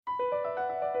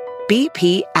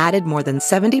BP added more than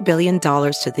 $70 billion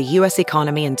to the U.S.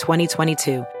 economy in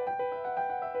 2022.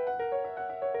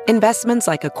 Investments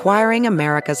like acquiring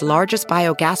America's largest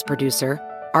biogas producer,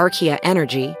 Archaea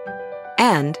Energy,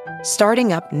 and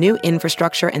starting up new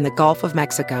infrastructure in the Gulf of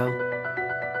Mexico.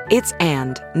 It's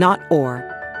and, not or.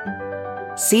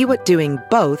 See what doing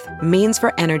both means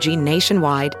for energy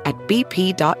nationwide at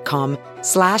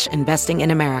bp.com/investing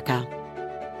in America.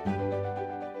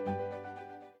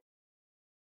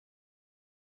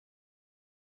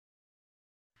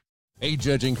 Hey,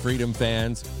 Judging Freedom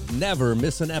fans, never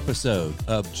miss an episode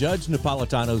of Judge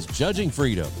Napolitano's Judging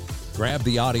Freedom. Grab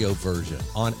the audio version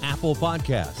on Apple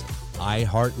Podcasts,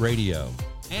 iHeartRadio,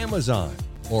 Amazon,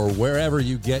 or wherever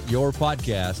you get your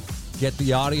podcast. Get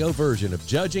the audio version of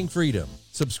Judging Freedom.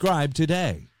 Subscribe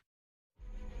today.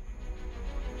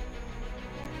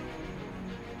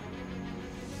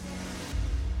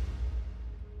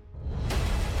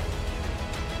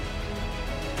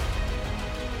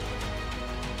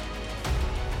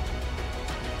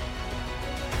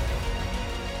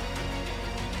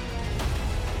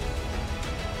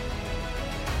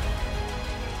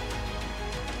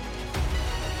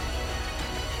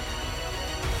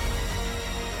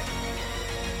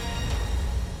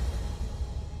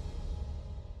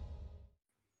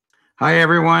 Hi,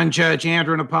 everyone. Judge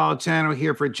Andrew Napolitano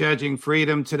here for Judging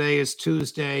Freedom. Today is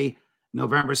Tuesday,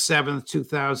 November 7th,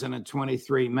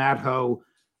 2023. Matt Ho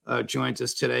joins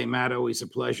us today. Matt, always a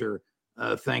pleasure.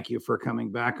 Thank you for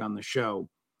coming back on the show.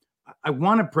 I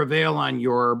want to prevail on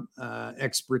your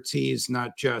expertise,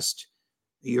 not just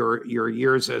your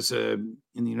years in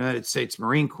the United States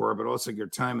Marine Corps, but also your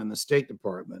time in the State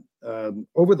Department.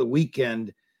 Over the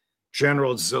weekend,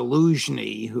 General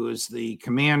Zaluzhny, who is the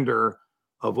commander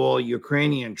of all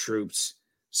Ukrainian troops,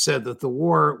 said that the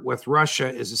war with Russia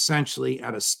is essentially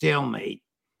at a stalemate,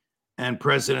 and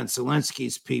President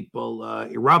Zelensky's people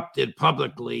erupted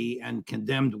publicly and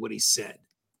condemned what he said.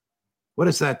 What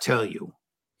does that tell you?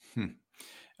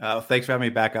 Thanks for having me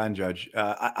back on, Judge.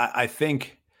 I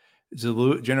think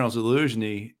General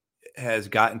Zaluzhny has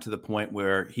gotten to the point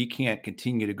where he can't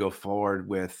continue to go forward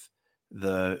with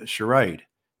the charade.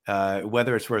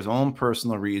 Whether it's for his own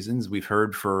personal reasons, we've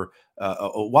heard for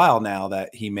a while now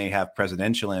that he may have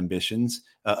presidential ambitions,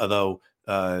 although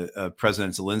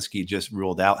President Zelensky just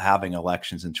ruled out having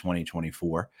elections in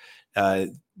 2024,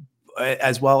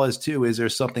 as well as, too, is there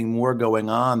something more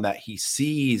going on that he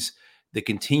sees the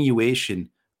continuation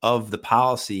of the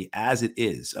policy as it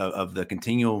is, of the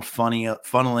continual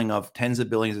funneling of tens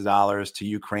of billions of dollars to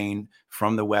Ukraine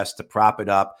from the West to prop it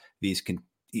up, these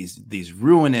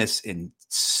ruinous and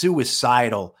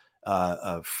suicidal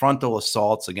frontal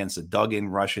assaults against a dug-in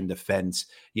Russian defense,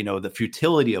 the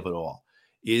futility of it all.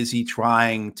 Is he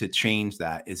trying to change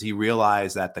that? Is he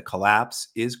realize that the collapse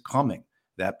is coming,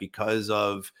 that because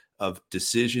of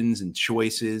decisions and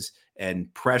choices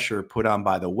and pressure put on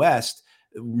by the West,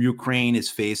 Ukraine is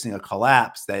facing a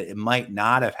collapse that it might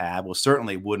not have had, well,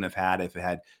 certainly wouldn't have had if it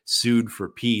had sued for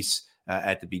peace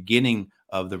at the beginning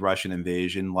of the Russian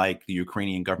invasion, like the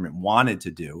Ukrainian government wanted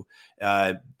to do,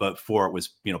 but before it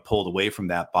was, pulled away from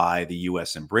that by the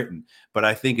U.S. and Britain. But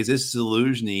I think is this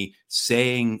Zelensky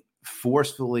saying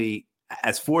forcefully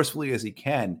as he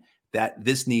can that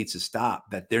this needs to stop,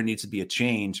 that there needs to be a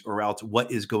change, or else what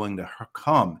is going to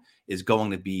come is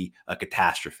going to be a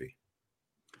catastrophe.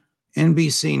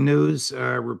 NBC News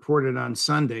reported on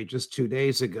Sunday, just 2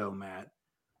 days ago, Matt,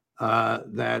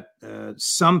 that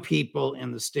some people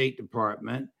in the State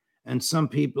Department and some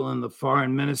people in the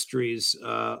foreign ministries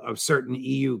of certain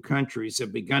EU countries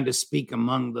have begun to speak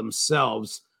among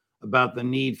themselves about the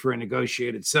need for a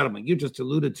negotiated settlement. You just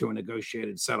alluded to a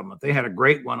negotiated settlement. They had a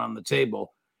great one on the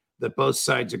table that both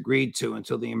sides agreed to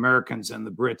until the Americans and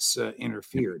the Brits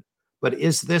interfered. But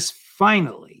is this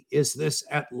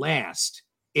at last,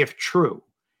 if true,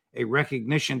 a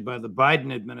recognition by the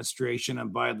Biden administration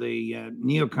and by the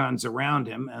neocons around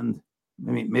him? And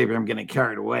I mean, maybe I'm getting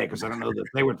carried away because I don't know that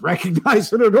they would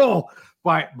recognize it at all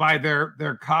by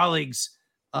their colleagues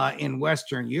in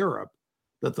Western Europe,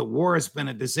 that the war has been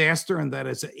a disaster and that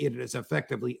it is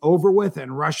effectively over with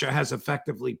and Russia has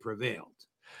effectively prevailed.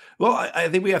 Well, I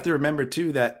think we have to remember,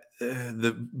 too, that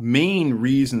the main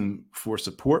reason for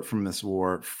support from this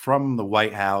war from the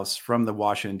White House, from the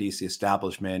Washington, D.C.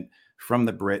 establishment, from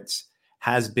the Brits,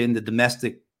 has been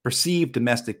the perceived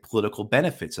domestic political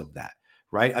benefits of that,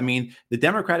 right? I mean, the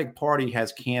Democratic Party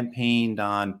has campaigned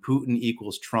on Putin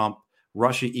equals Trump,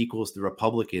 Russia equals the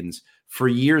Republicans for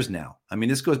years now. I mean,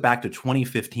 this goes back to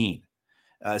 2015.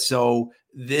 So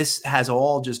this has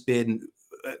all just been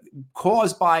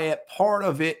caused by it, part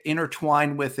of it,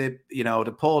 intertwined with it.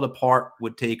 To pull it apart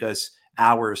would take us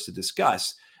hours to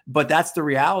discuss. But that's the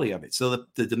reality of it. So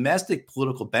the domestic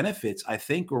political benefits, I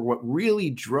think, are what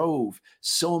really drove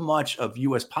so much of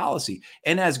U.S. policy.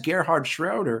 And as Gerhard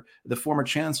Schröder, the former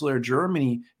chancellor of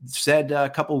Germany, said a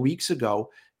couple of weeks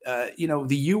ago, the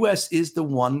U.S. is the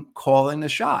one calling the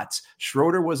shots.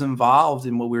 Schroeder was involved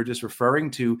in what we were just referring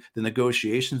to, the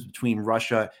negotiations between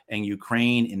Russia and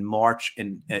Ukraine in March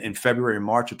and in February and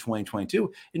March of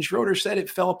 2022. And Schroeder said it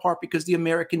fell apart because the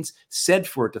Americans said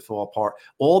for it to fall apart.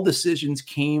 All decisions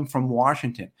came from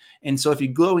Washington. And so if you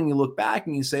go and you look back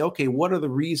and you say, okay, what are the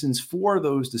reasons for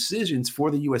those decisions,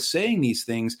 for the U.S. saying these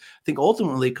things? I think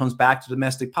ultimately it comes back to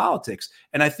domestic politics.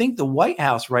 And I think the White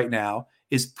House right now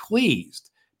is pleased,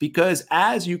 because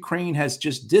as Ukraine has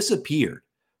just disappeared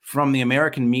from the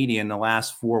American media in the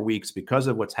last 4 weeks because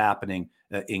of what's happening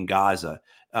in Gaza,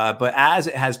 but as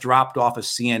it has dropped off of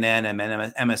CNN and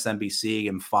MSNBC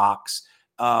and Fox,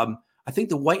 I think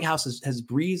the White House has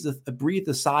breathed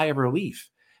a sigh of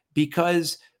relief,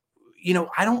 because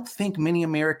I don't think many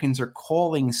Americans are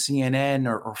calling CNN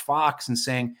or Fox and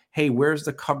saying, hey, where's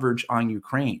the coverage on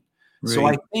Ukraine? Right. So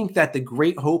I think that the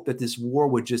great hope that this war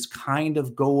would just kind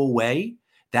of go away,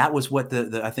 that was what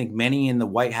I think many in the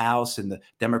White House and the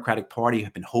Democratic Party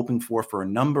have been hoping for a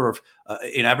number of,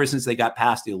 ever since they got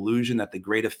past the illusion that the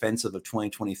great offensive of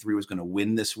 2023 was going to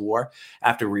win this war,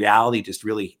 after reality just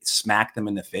really smacked them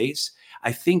in the face.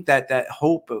 I think that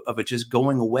hope of it just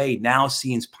going away now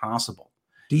seems possible.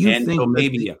 Do you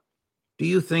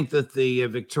think that the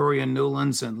Victoria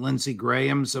Nulands and Lindsey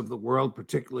Grahams of the world,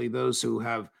 particularly those who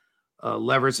have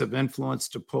levers of influence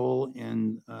to pull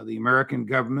in the American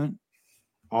government,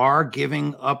 are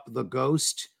giving up the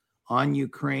ghost on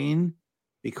Ukraine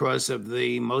because of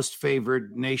the most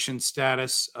favored nation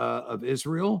status of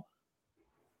Israel?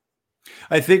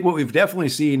 I think what we've definitely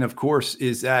seen, of course,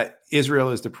 is that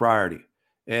Israel is the priority.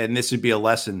 And this would be a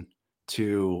lesson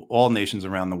to all nations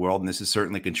around the world. And this is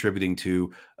certainly contributing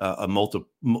to the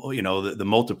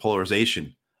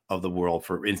multipolarization of the world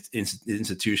for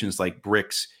institutions like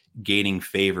BRICS gaining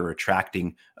favor,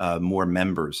 attracting more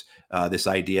members. This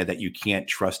idea that you can't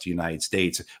trust the United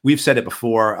States. We've said it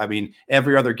before. I mean,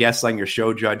 every other guest on your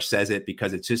show, Judge, says it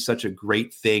because it's just such a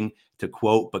great thing to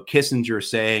quote. But Kissinger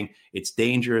saying it's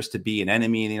dangerous to be an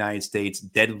enemy in the United States,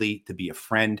 deadly to be a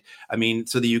friend. I mean,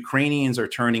 so the Ukrainians are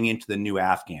turning into the new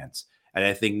Afghans. And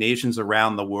I think nations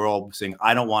around the world saying,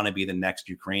 I don't want to be the next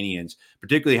Ukrainians,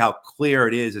 particularly how clear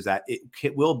it is that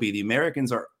it will be. The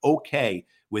Americans are okay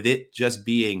with it just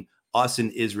being us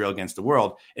and Israel against the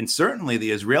world. And certainly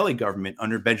the Israeli government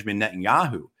under Benjamin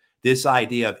Netanyahu, this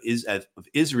idea of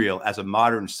Israel as a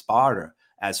modern Sparta,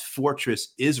 as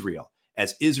fortress Israel,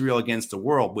 as Israel against the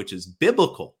world, which is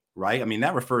biblical, right? I mean,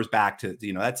 that refers back to,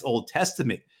 that's Old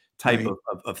Testament type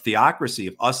of theocracy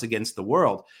of us against the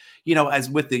world. As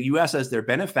with the U.S. as their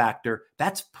benefactor,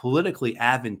 that's politically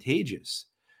advantageous.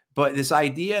 But this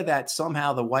idea that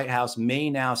somehow the White House may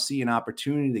now see an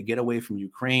opportunity to get away from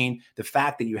Ukraine, the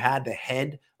fact that you had the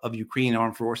head of Ukrainian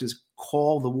armed forces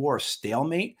call the war a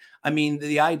stalemate. I mean,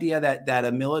 the idea that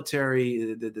a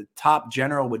military, the top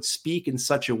general would speak in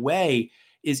such a way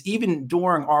is, even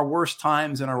during our worst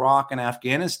times in Iraq and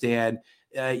Afghanistan,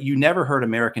 you never heard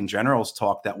American generals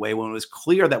talk that way when it was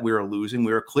clear that we were losing.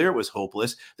 We were clear it was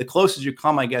hopeless. The closest you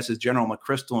come, I guess, is General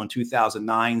McChrystal in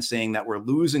 2009 saying that we're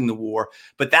losing the war.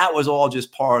 But that was all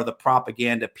just part of the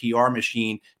propaganda PR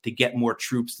machine to get more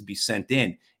troops to be sent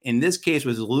in. In this case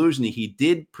with Zelensky, he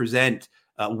did present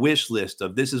a wish list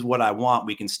of this is what I want.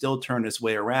 We can still turn this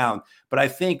way around. But I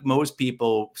think most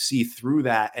people see through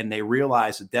that and they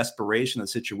realize the desperation of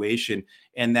the situation.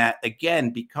 And that,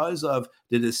 again, because of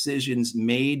the decisions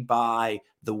made by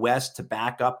the West to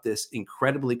back up this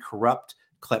incredibly corrupt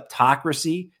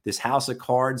kleptocracy, this house of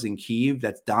cards in Kyiv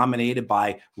that's dominated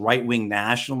by right-wing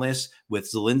nationalists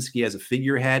with Zelensky as a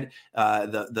figurehead,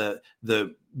 the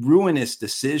ruinous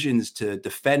decisions to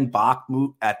defend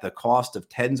Bakhmut at the cost of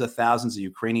tens of thousands of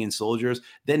Ukrainian soldiers,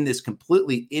 then this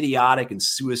completely idiotic and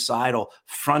suicidal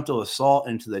frontal assault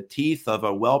into the teeth of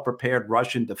a well-prepared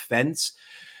Russian defense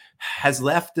has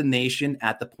left the nation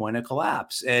at the point of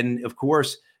collapse. And of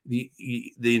course, the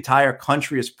entire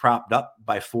country is propped up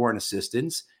by foreign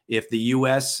assistance. If the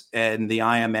U.S. and the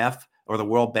IMF or the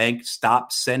World Bank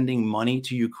stop sending money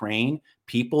to Ukraine,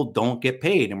 people don't get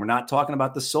paid. And we're not talking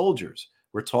about the soldiers.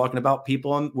 We're talking about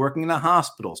people working in the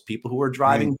hospitals, people who are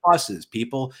driving buses,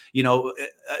 people,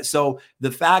 so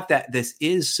the fact that this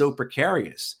is so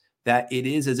precarious, that it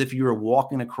is as if you were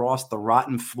walking across the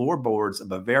rotten floorboards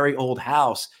of a very old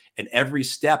house, and every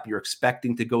step you're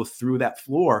expecting to go through that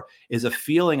floor, is a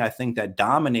feeling, I think, that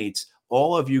dominates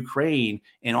all of Ukraine.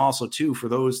 And also, too, for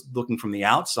those looking from the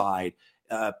outside,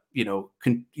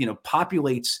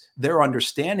 populates their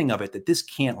understanding of it, that this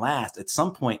can't last. At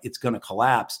some point, it's going to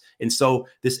collapse. And so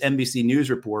this NBC News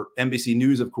report, NBC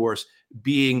News, of course,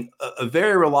 being a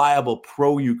very reliable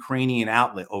pro-Ukrainian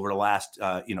outlet over the last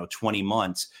 20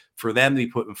 months, for them to be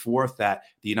putting forth that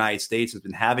the United States has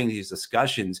been having these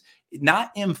discussions, not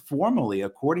informally.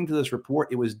 According to this report,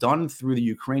 it was done through the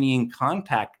Ukrainian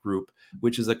Contact Group,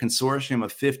 which is a consortium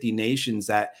of 50 nations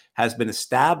that has been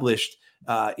established.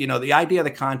 The idea of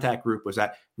the contact group was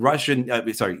that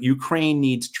Ukraine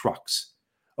needs trucks.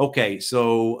 Okay,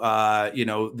 so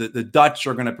the Dutch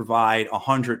are going to provide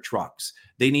 100 trucks.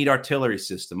 They need artillery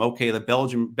system. Okay,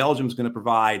 Belgium's going to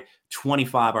provide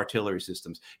 25 artillery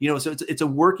systems. So it's a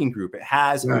working group. It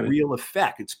has a real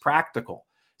effect. It's practical.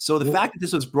 So the fact that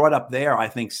this was brought up there, I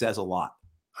think, says a lot.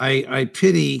 I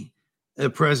pity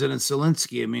President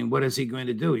Zelensky. I mean, what is he going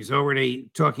to do? He's already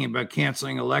talking about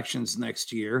canceling elections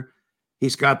next year.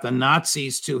 He's got the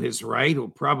Nazis to his right who'll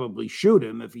probably shoot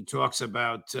him if he talks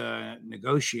about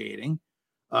negotiating.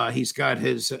 He's got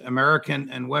his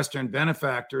American and Western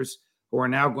benefactors who are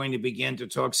now going to begin to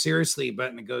talk seriously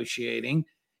about negotiating.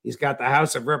 He's got the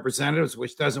House of Representatives,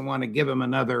 which doesn't want to give him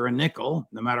another nickel,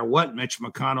 no matter what Mitch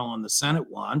McConnell in the Senate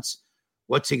wants.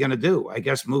 What's he going to do? I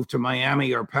guess move to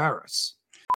Miami or Paris.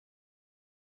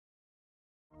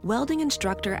 Welding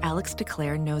instructor Alex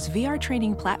DeClaire knows VR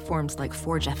training platforms like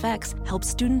Forge FX help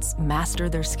students master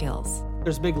their skills.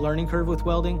 There's a big learning curve with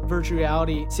welding. Virtual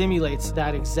reality simulates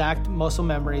that exact muscle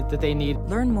memory that they need.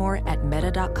 Learn more at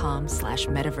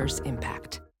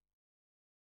meta.com/metaverseimpact.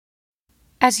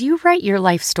 As you write your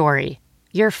life story,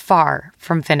 you're far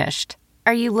from finished.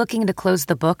 Are you looking to close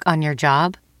the book on your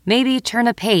job? Maybe turn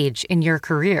a page in your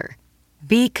career?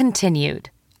 Be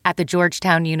continued at the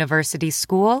Georgetown University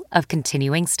School of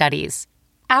Continuing Studies.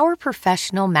 Our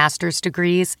professional master's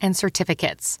degrees and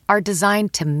certificates are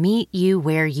designed to meet you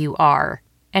where you are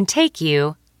and take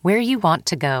you where you want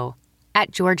to go.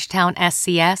 At Georgetown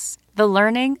SCS, the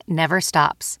learning never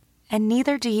stops, and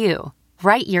neither do you.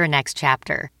 Write your next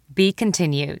chapter. Be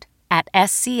continued at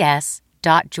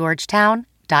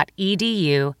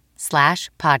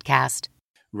scs.georgetown.edu/podcast.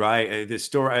 Right. This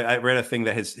story, I read a thing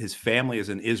that his family is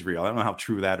in Israel. I don't know how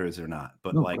true that is or not,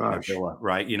 but Nabila,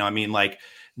 right.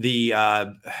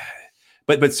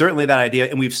 But certainly that idea.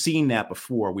 And we've seen that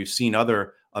before. We've seen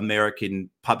other American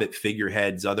puppet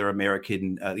figureheads, other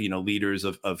American, leaders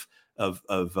of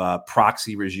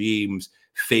proxy regimes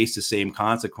face the same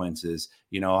consequences.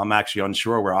 I'm actually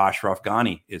unsure where Ashraf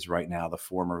Ghani is right now, the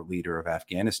former leader of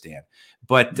Afghanistan.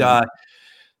 But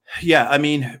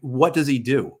what does he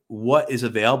do? What is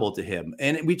available to him?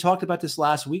 And we talked about this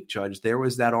last week, Judge. There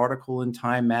was that article in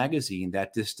Time magazine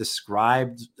that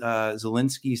described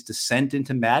Zelensky's descent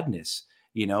into madness.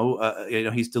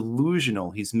 He's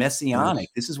delusional. He's messianic.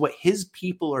 This is what his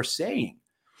people are saying.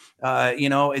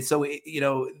 And so,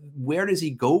 where does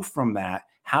he go from that?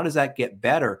 How does that get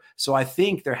better? So I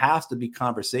think there has to be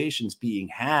conversations being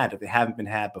had, if they haven't been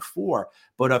had before,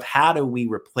 but of how do we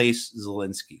replace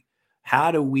Zelensky?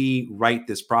 How do we right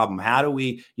this problem? How do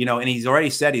we, and he's already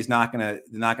said he's not going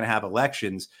to have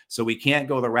elections. So we can't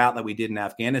go the route that we did in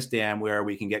Afghanistan, where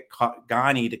we can get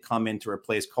Ghani to come in to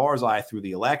replace Karzai through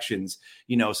the elections.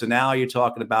 So now you're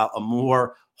talking about a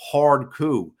more hard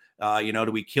coup.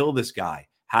 Do we kill this guy?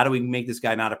 How do we make this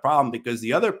guy not a problem? Because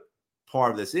the other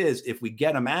part of this is, if we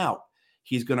get him out,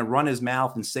 he's going to run his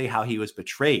mouth and say how he was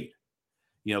betrayed,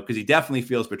 because he definitely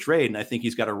feels betrayed. And I think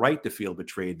he's got a right to feel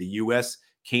betrayed. The U.S.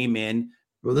 came in.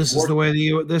 Well, this is the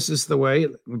way,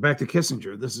 back to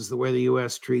Kissinger, this is the way the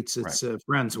U.S. treats its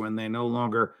friends when they no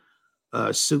longer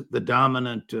suit the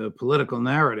dominant political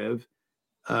narrative.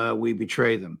 We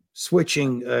betray them.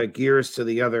 Switching gears to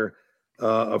the other,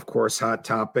 of course, hot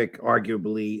topic,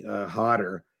 arguably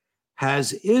hotter.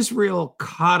 Has Israel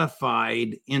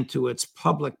codified into its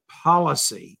public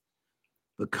policy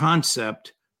the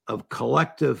concept of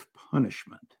collective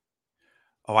punishment?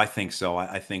 Oh, I think so.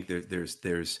 I think there's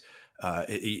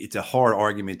it's a hard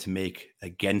argument to make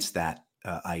against that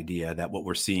idea that what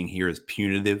we're seeing here is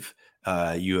punitive.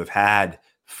 You have had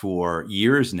for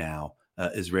years now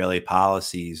Israeli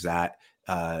policies that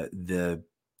the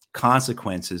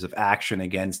consequences of action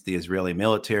against the Israeli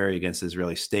military, against the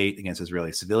Israeli state, against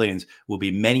Israeli civilians will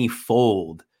be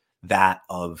many-fold that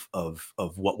of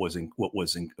what was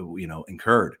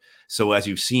incurred. So as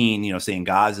you've seen, say in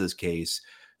Gaza's case,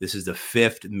 this is the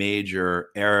fifth major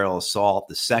aerial assault,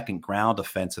 the second ground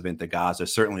offensive into Gaza.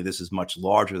 Certainly this is much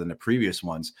larger than the previous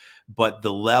ones, but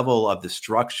the level of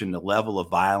destruction, the level of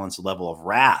violence, the level of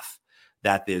wrath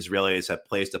that the Israelis have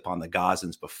placed upon the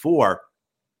Gazans before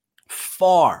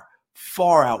far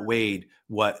far outweighed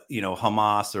what,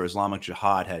 Hamas or Islamic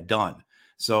Jihad had done.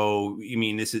 So,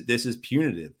 this is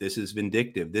punitive. This is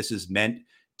vindictive. This is meant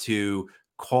to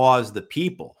cause the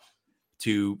people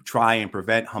to try and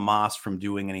prevent Hamas from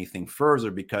doing anything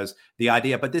further, because the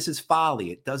idea, but this is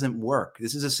folly. It doesn't work.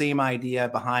 This is the same idea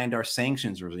behind our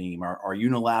sanctions regime, our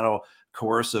unilateral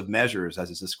coercive measures,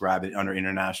 as it's described under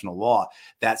international law,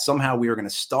 that somehow we are going to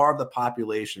starve the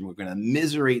population. We're going to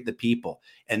miserate the people.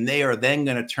 And they are then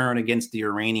going to turn against the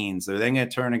Iranians. They're then going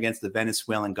to turn against the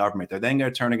Venezuelan government. They're then going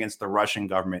to turn against the Russian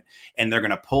government, and they're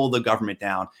going to pull the government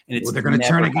down. And they're going to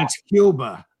turn against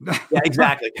Cuba. Yeah,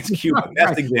 exactly. Against Cuba.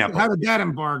 Best example. How did that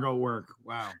embargo work?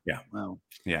 Wow. Yeah. Wow.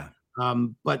 Yeah.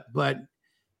 But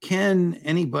can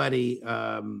anybody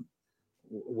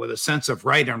with a sense of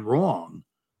right and wrong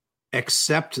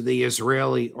accept the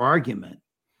Israeli argument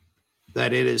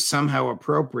that it is somehow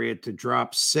appropriate to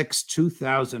drop 6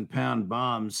 2,000-pound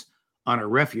bombs on a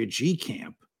refugee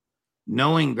camp,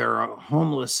 knowing there are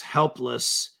homeless,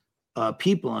 helpless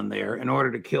people in there, in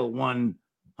order to kill one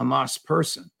Hamas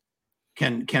person?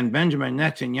 Can Benjamin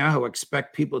Netanyahu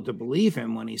expect people to believe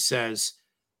him when he says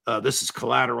this is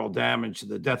collateral damage,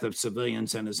 the death of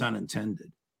civilians, and is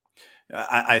unintended?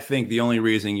 I think the only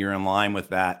reason you're in line with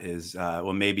that is,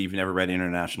 maybe you've never read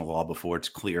international law before. It's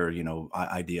clear,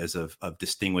 ideas of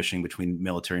distinguishing between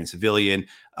military and civilian,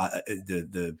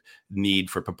 the need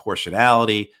for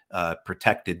proportionality,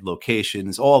 protected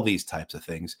locations, all these types of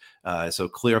things. So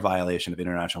clear violation of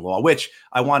international law, which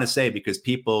I want to say, because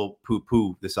people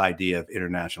poo-poo this idea of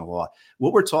international law.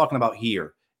 What we're talking about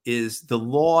here is the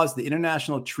laws, the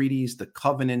international treaties, the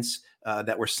covenants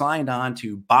that were signed on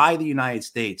to by the United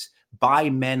States, by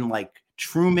men like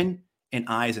Truman and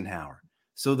Eisenhower.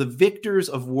 So the victors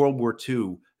of World War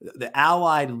II, the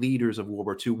Allied leaders of World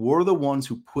War II, were the ones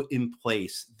who put in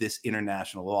place this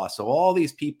international law. So all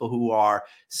these people who are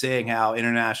saying how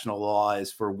international law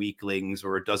is for weaklings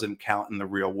or it doesn't count in the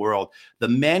real world, the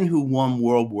men who won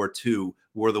World War II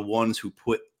were the ones who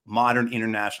put modern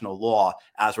international law,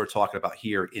 as we're talking about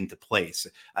here, into place.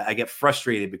 I get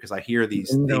frustrated because I hear these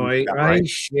things. I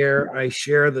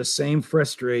share the same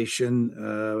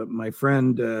frustration. My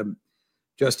friend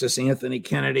Justice Anthony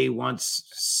Kennedy once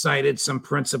cited some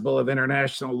principle of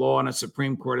international law in a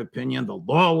Supreme Court opinion. The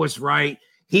law was right.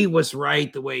 He was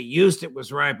right. The way he used it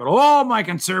was right. But all my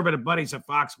conservative buddies at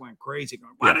Fox went crazy,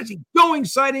 going, what is he doing,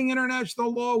 citing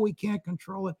international law? We can't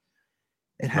control it.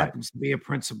 It happens to be a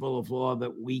principle of law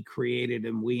that we created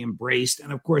and we embraced.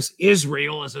 And of course,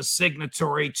 Israel is a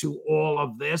signatory to all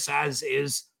of this, as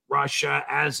is Russia,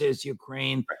 as is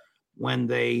Ukraine, when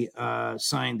they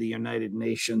signed the United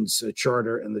Nations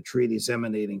Charter and the treaties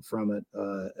emanating from it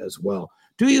as well.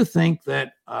 Do you think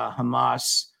that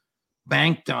Hamas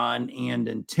banked on and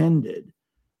intended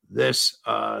this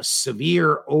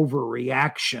severe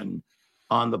overreaction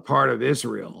on the part of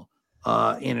Israel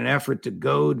in an effort to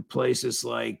goad places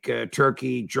like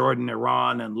Turkey, Jordan,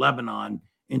 Iran, and Lebanon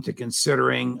into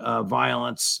considering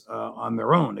violence on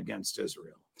their own against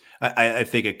Israel? I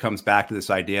think it comes back to this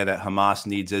idea that Hamas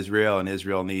needs Israel and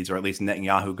Israel needs, or at least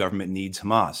Netanyahu government needs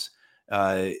Hamas.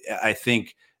 I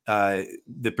think the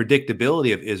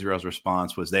predictability of Israel's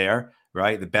response was there,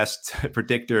 right? The best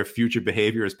predictor of future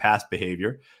behavior is past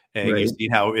behavior. And you've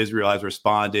seen how Israel has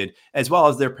responded, as well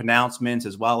as their pronouncements,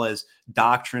 as well as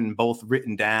doctrine, both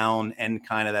written down and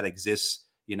kind of that exists,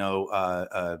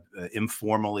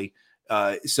 informally.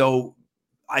 So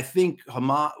I think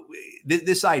Hamas,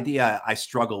 this idea I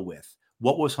struggle with.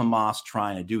 What was Hamas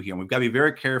trying to do here? And we've got to be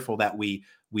very careful that we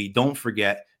don't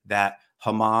forget that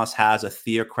Hamas has a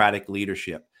theocratic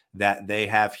leadership, that they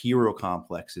have hero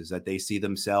complexes, that they see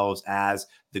themselves as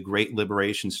the great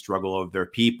liberation struggle of their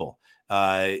people.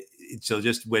 So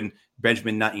just when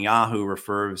Benjamin Netanyahu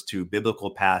refers to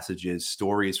biblical passages,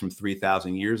 stories from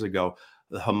 3,000 years ago,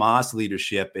 the Hamas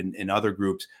leadership and other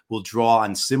groups will draw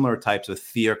on similar types of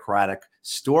theocratic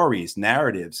stories,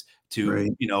 narratives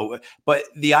to, but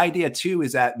the idea too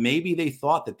is that maybe they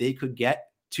thought that they could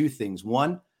get two things.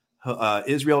 One,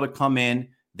 Israel to come in,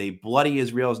 they bloody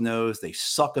Israel's nose, they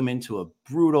suck them into a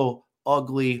brutal,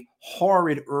 ugly,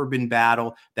 horrid urban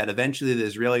battle that eventually the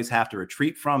Israelis have to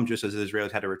retreat from, just as the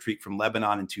Israelis had to retreat from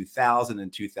Lebanon in 2000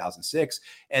 and 2006.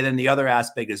 And then the other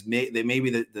aspect is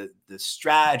maybe the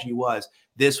strategy was,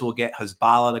 this will get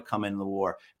Hezbollah to come in the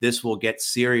war. This will get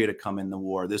Syria to come in the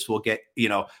war. This will get,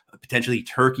 potentially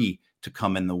Turkey to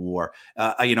come in the war.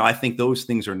 I think those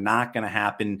things are not going to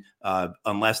happen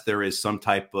unless there is some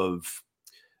type of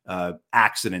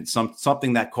accident,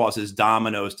 something that causes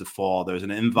dominoes to fall. There's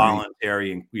an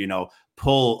involuntary,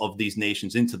 pull of these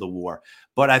nations into the war.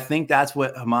 But I think that's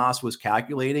what Hamas was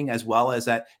calculating, as well as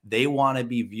that they want to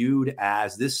be viewed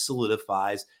as this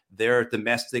solidifies their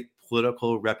domestic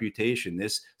political reputation.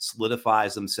 This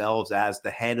solidifies themselves as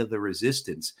the head of the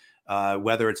resistance.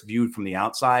 Whether it's viewed from the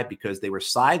outside because they were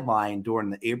sidelined during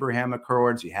the Abraham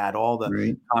Accords. You had all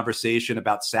the conversation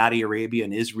about Saudi Arabia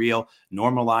and Israel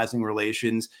normalizing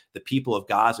relations. The people of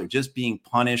Gaza are just being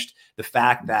punished. The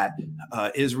fact that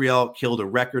Israel killed a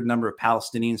record number of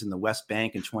Palestinians in the West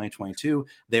Bank in 2022,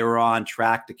 they were on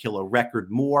track to kill a record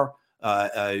more,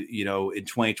 in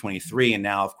 2023. And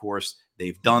now, of course,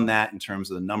 they've done that in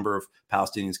terms of the number of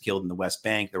Palestinians killed in the West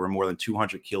Bank. There were more than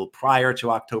 200 killed prior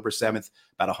to October 7th,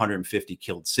 about 150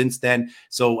 killed since then.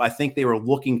 So I think they were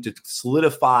looking to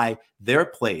solidify their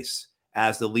place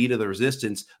as the leader of the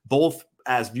resistance, both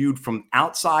as viewed from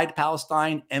outside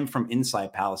Palestine and from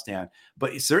inside Palestine.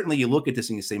 But certainly you look at this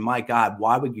and you say, my God,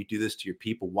 why would you do this to your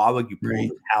people? Why would you pull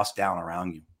the house down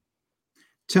around you?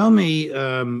 Tell me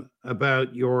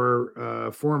about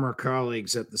your former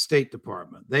colleagues at the State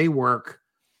Department. They work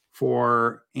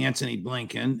for Antony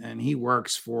Blinken, and he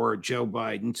works for Joe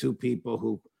Biden, two people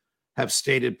who have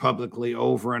stated publicly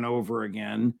over and over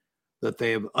again that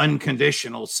they have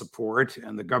unconditional support,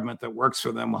 and the government that works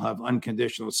for them will have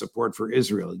unconditional support for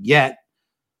Israel. Yet,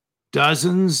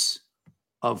 dozens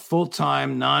of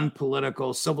full-time,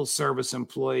 non-political civil service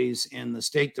employees in the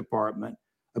State Department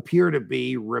appear to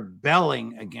be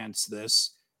rebelling against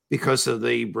this because of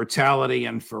the brutality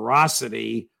and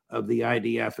ferocity of the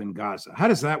IDF in Gaza. How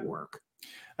does that work?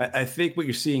 I think what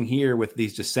you're seeing here with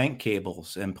these dissent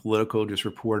cables, and Politico just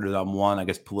reported on one. I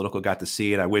guess Politico got to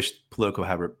see it. I wish Politico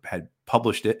had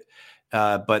published it.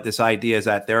 But this idea is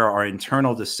that there are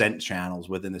internal dissent channels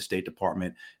within the State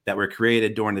Department that were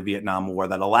created during the Vietnam War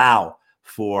that allow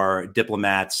for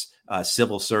diplomats,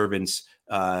 civil servants,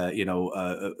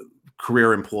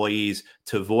 career employees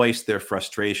to voice their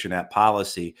frustration at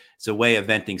policy. It's a way of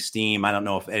venting steam. I don't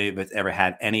know if any of it's ever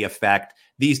had any effect.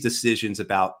 These decisions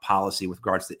about policy with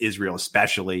regards to Israel,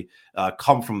 especially,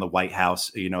 come from the White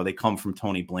House. They come from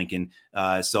Tony Blinken.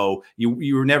 So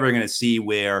you're never going to see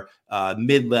where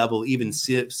mid-level, even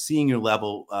senior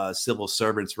level civil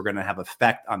servants were going to have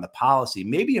effect on the policy.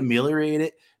 Maybe ameliorate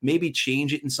it, maybe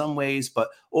change it in some ways, but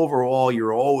overall,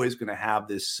 you're always going to have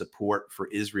this support for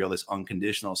Israel, this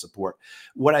unconditional support.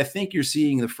 What I think you're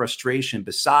seeing the frustration,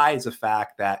 besides the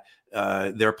fact that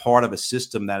they're part of a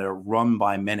system that are run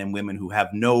by men and women who have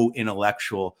no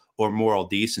intellectual or moral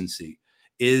decency,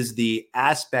 is the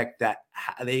aspect that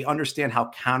they understand how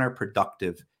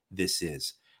counterproductive this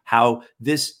is, how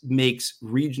this makes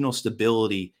regional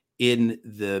stability in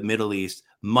the Middle East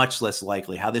much less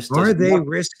likely. How this are they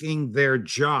risking their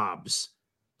jobs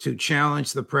to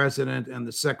challenge the president and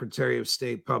the Secretary of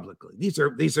State publicly? These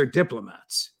are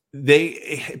diplomats.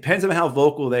 It depends on how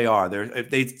vocal they are. If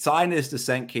they sign this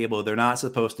dissent cable, they're not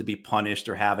supposed to be punished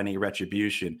or have any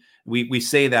retribution. We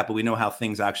say that, but we know how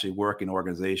things actually work in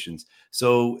organizations.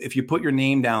 So if you put your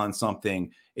name down on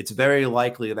something, it's very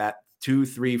likely that 2,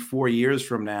 3, 4 years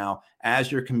from now,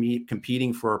 as you're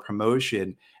competing for a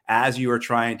promotion, as you are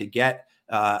trying to get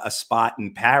a spot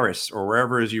in Paris or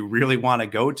wherever it is you really want to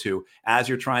go to, as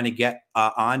you're trying to get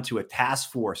onto a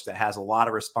task force that has a lot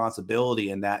of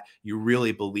responsibility and that you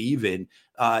really believe in,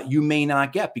 you may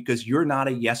not get, because you're not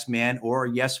a yes man or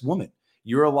a yes woman.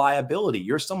 You're a liability.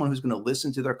 You're someone who's going to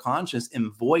listen to their conscience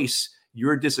and voice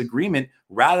your disagreement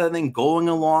rather than going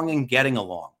along and getting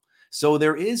along. So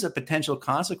there is a potential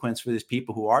consequence for these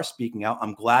people who are speaking out.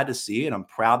 I'm glad to see it. I'm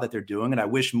proud that they're doing it. I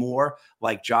wish more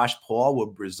like Josh Paul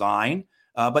would resign.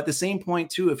 But at the same point,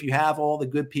 too, if you have all the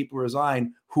good people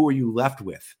resign, who are you left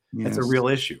with? Yes. That's a real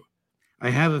issue. I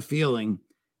have a feeling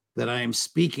that I am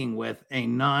speaking with a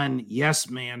non-yes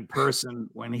man person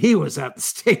when he was at the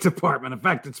State Department. In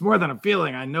fact, it's more than a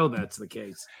feeling. I know that's the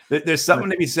case. There's something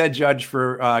to be said, Judge,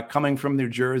 for coming from New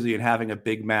Jersey and having a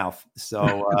big mouth.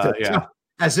 So, yeah.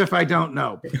 As if I don't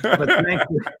know. But thank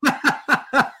you.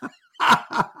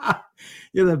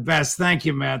 You're the best. Thank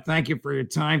you, Matt. Thank you for your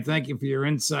time. Thank you for your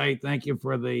insight. Thank you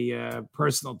for the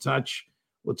personal touch.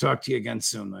 We'll talk to you again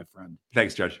soon, my friend.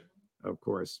 Thanks, Judge. Of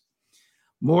course.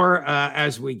 More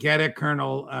as we get it.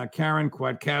 Colonel Karen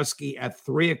Kwiatkowski at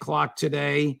 3:00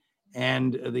 today,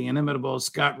 and the inimitable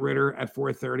Scott Ritter at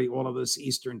 4:30. All of this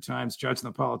Eastern Times. Judge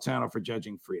Napolitano for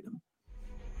Judging Freedom.